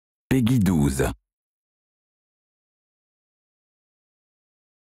Peggy 12.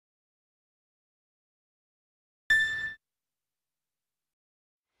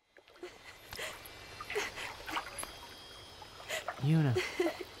 Yuna.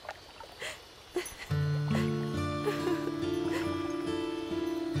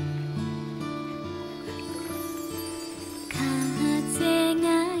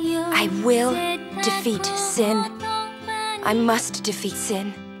 I will defeat sin. I must defeat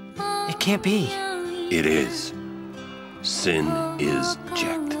sin. It can't be. It is. Sin is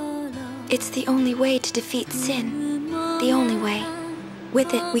checked. It's the only way to defeat sin. The only way.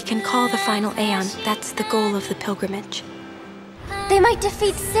 With it, we can call the final Aeon. That's the goal of the pilgrimage. They might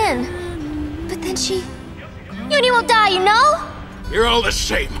defeat sin, but then Yuni will die, you know? You're all the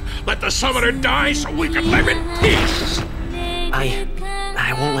same. Let the summoner die so we can live in peace.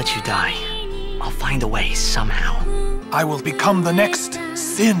 I won't let you die. I'll find a way somehow. I will become the next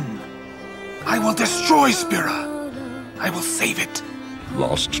Sin. I will destroy Spira. I will save it.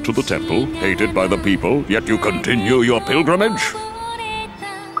 Lost to the temple, hated by the people, yet you continue your pilgrimage?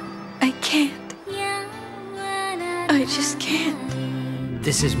 I can't. I just can't.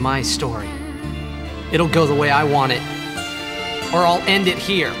 This is my story. It'll go the way I want it. Or I'll end it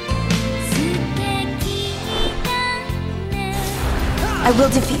here. I will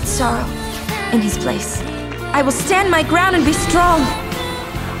defeat sorrow in his place. I will stand my ground and be strong.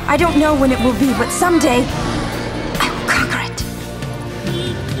 I don't know when it will be, but someday I will conquer it.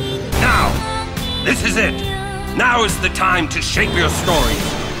 Now! This is it! Now is the time to shape your story.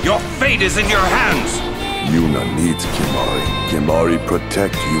 Your fate is in your hands! Yuna needs Kimahri. Kimahri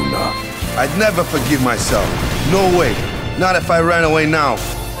protect Yuna. I'd never forgive myself. No way. Not if I ran away now.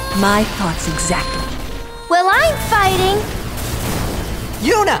 My thoughts exactly. Well, I'm fighting.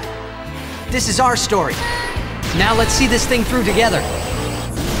 Yuna! This is our story. Now let's see this thing through together.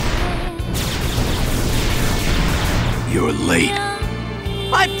 You're late.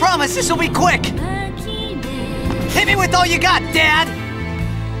 I promise this will be quick! Hit me with all you got, Dad!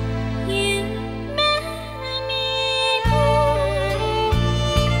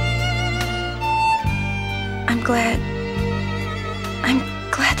 I'm glad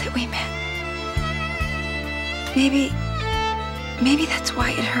that we met. Maybe that's why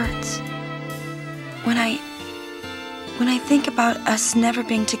it hurts. When I think about us never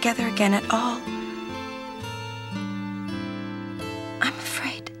being together again at all, I'm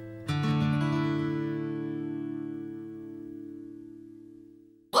afraid.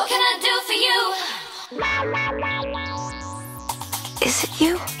 What can I do for you? Is it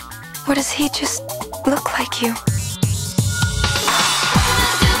you? Or does he just look like you?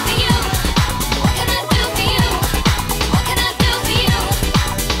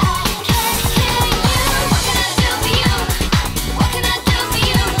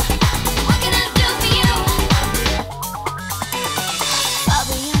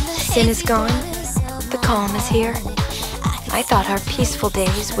 Sin is gone. The calm is here. I thought our peaceful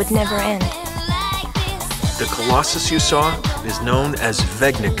days would never end. The Colossus you saw is known as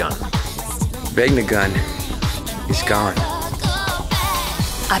Vegnagun. Vegnagun is gone.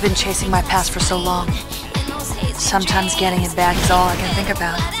 I've been chasing my past for so long. Sometimes getting it back is all I can think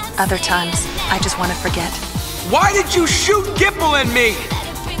about. Other times, I just want to forget. Why did you shoot Gipple and me?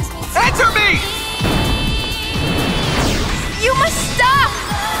 Answer me! You must stop!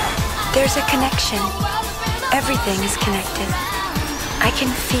 There's a connection. Everything is connected. I can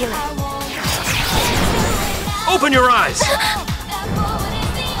feel it. Open your eyes!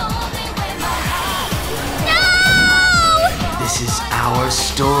 This is our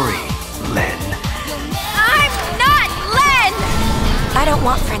story, Len. I'm not Len! I don't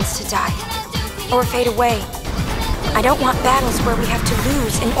want friends to die or fade away. I don't want battles where we have to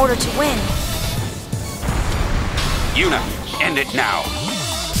lose in order to win. Yuna, end it now.